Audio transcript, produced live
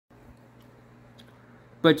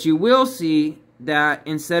But you will see that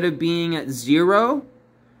instead of being at 0,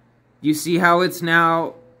 you see how it's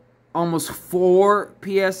now almost 4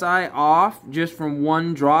 PSI off just from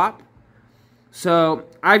one drop. So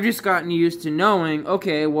I've just gotten used to knowing,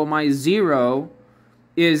 okay, well, my 0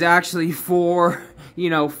 is actually 4,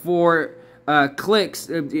 4 clicks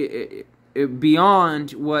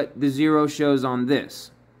beyond what the 0 shows on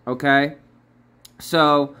this. Okay,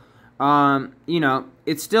 so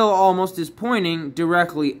it still almost is pointing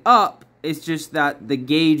directly up. It's just that the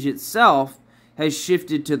gauge itself has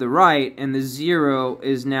shifted to the right, and the 0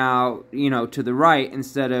 is now, to the right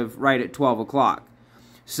instead of right at 12 o'clock.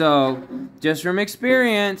 So, just from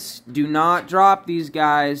experience, do not drop these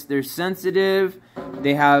guys. They're sensitive.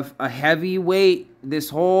 They have a heavy weight.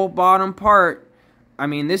 This whole bottom part, I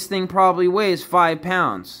mean, this thing probably weighs 5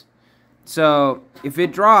 pounds. So, if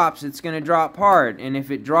it drops, it's going to drop hard. And if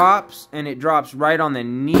it drops, and it drops right on the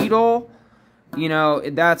needle,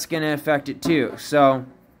 that's going to affect it too. So,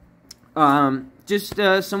 just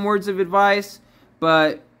some words of advice.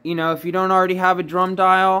 But, if you don't already have a drum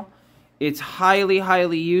dial, it's highly,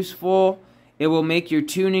 highly useful. It will make your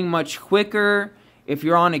tuning much quicker. If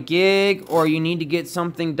you're on a gig or you need to get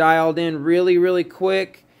something dialed in really, really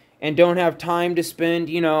quick and don't have time to spend,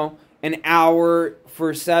 an hour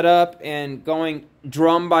for setup and going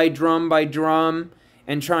drum by drum by drum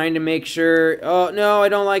and trying to make sure, oh, no, I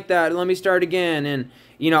don't like that. Let me start again. And,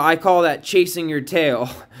 I call that chasing your tail.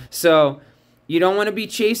 So you don't want to be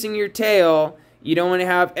chasing your tail. You don't want to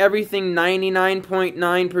have everything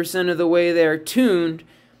 99.9% of the way there tuned,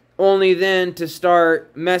 only then to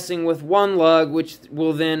start messing with one lug, which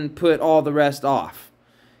will then put all the rest off.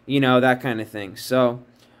 That kind of thing. So,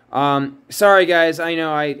 sorry guys, I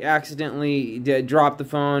know I accidentally dropped the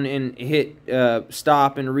phone and hit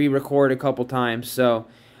stop and re-record a couple times. So,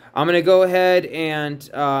 I'm going to go ahead and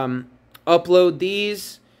upload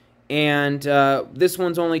these. And this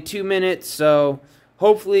one's only 2 minutes, so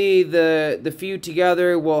hopefully the few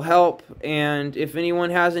together will help. And if anyone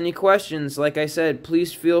has any questions, like I said,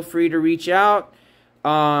 please feel free to reach out.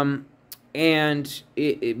 And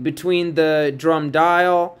between the drum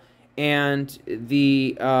dial and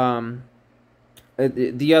the other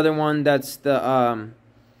one, that's the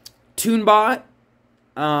TuneBot,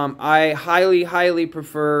 I highly, highly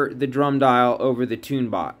prefer the drum dial over the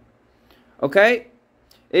TuneBot. Okay?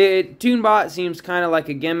 TuneBot seems kind of like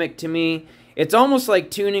a gimmick to me. It's almost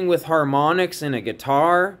like tuning with harmonics in a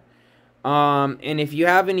guitar. And if you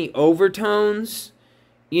have any overtones,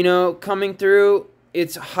 coming through,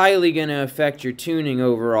 it's highly going to affect your tuning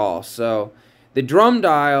overall. So the drum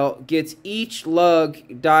dial gets each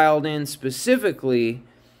lug dialed in specifically,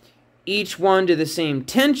 each one to the same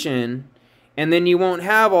tension, and then you won't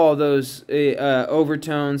have all those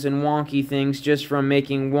overtones and wonky things just from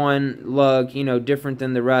making one lug, different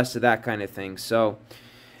than the rest of that kind of thing. So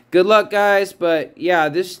good luck, guys. But yeah,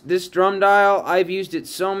 this drum dial, I've used it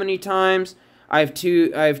so many times. I've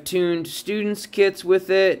tuned students' kits with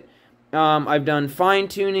it. I've done fine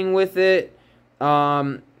tuning with it.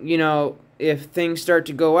 If things start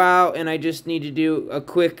to go out and I just need to do a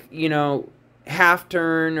quick, half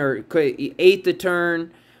turn or eighth a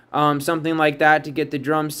turn, something like that to get the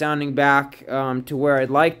drums sounding back to where I'd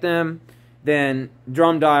like them, then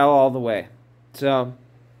drum dial all the way. So,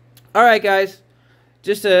 all right, guys.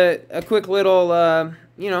 Just a quick little,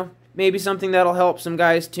 maybe something that'll help some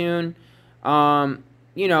guys tune. And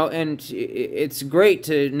it's great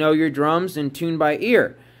to know your drums and tune by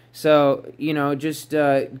ear. So, just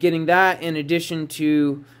getting that in addition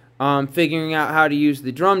to figuring out how to use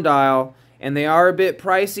the drum dial. And they are a bit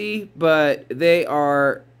pricey, but they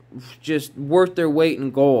are just worth their weight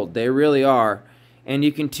in gold. They really are. And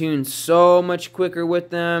you can tune so much quicker with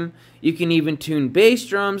them. You can even tune bass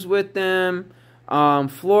drums with them.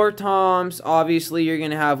 Floor toms, obviously you're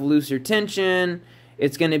going to have looser tension.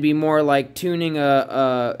 It's going to be more like tuning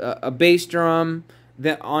a bass drum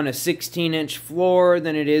on a 16-inch floor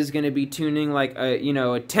than it is going to be tuning like a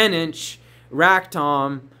 10-inch rack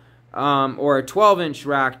tom or a 12-inch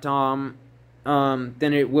rack tom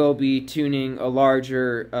than it will be tuning a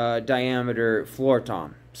larger diameter floor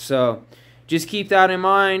tom. So just keep that in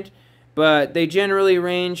mind. But they generally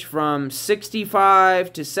range from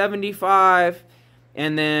 65 to 75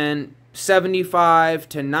 and then 75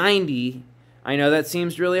 to 90. I know that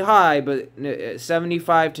seems really high, but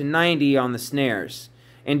 75 to 90 on the snares.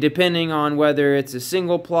 And depending on whether it's a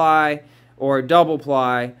single ply or a double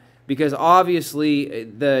ply, because obviously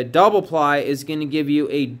the double ply is going to give you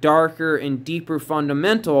a darker and deeper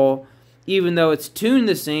fundamental, even though it's tuned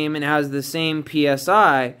the same and has the same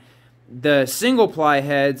PSI. the single ply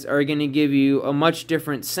heads are going to give you a much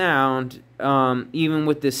different sound, even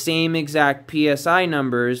with the same exact PSI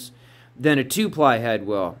numbers, than a 2-ply head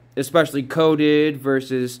will, especially coated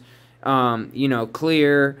versus,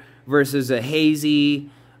 clear versus a hazy,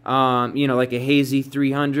 like a hazy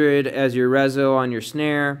 300 as your reso on your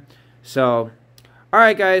snare. So,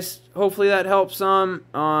 alright guys, hopefully that helps some.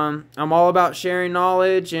 I'm all about sharing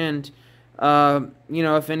knowledge, and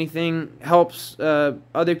if anything helps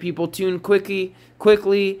other people tune quickly,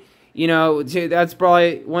 that's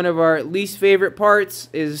probably one of our least favorite parts,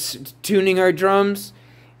 is tuning our drums.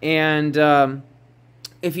 And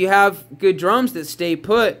if you have good drums that stay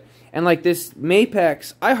put, and like this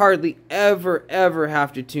Mapex, I hardly ever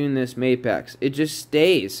have to tune this Mapex. It just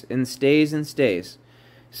stays and stays and stays.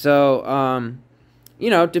 So,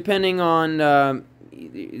 depending on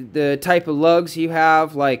the type of lugs you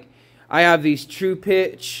have, like I have these true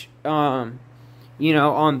pitch, on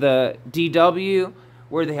the DW,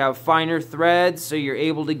 where they have finer threads, so you're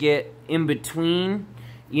able to get in between,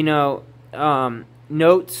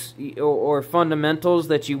 notes or fundamentals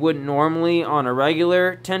that you wouldn't normally on a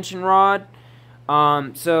regular tension rod.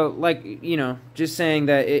 So, like, just saying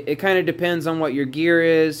that it kind of depends on what your gear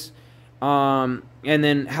is, and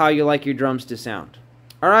then how you like your drums to sound.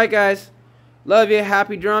 Alright, guys. Love you.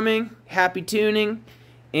 Happy drumming. Happy tuning.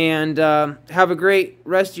 And have a great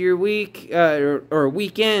rest of your week, or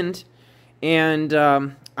weekend. And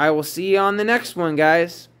I will see you on the next one,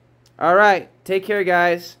 guys. Alright. Take care,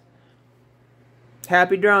 guys.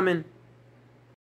 Happy drumming.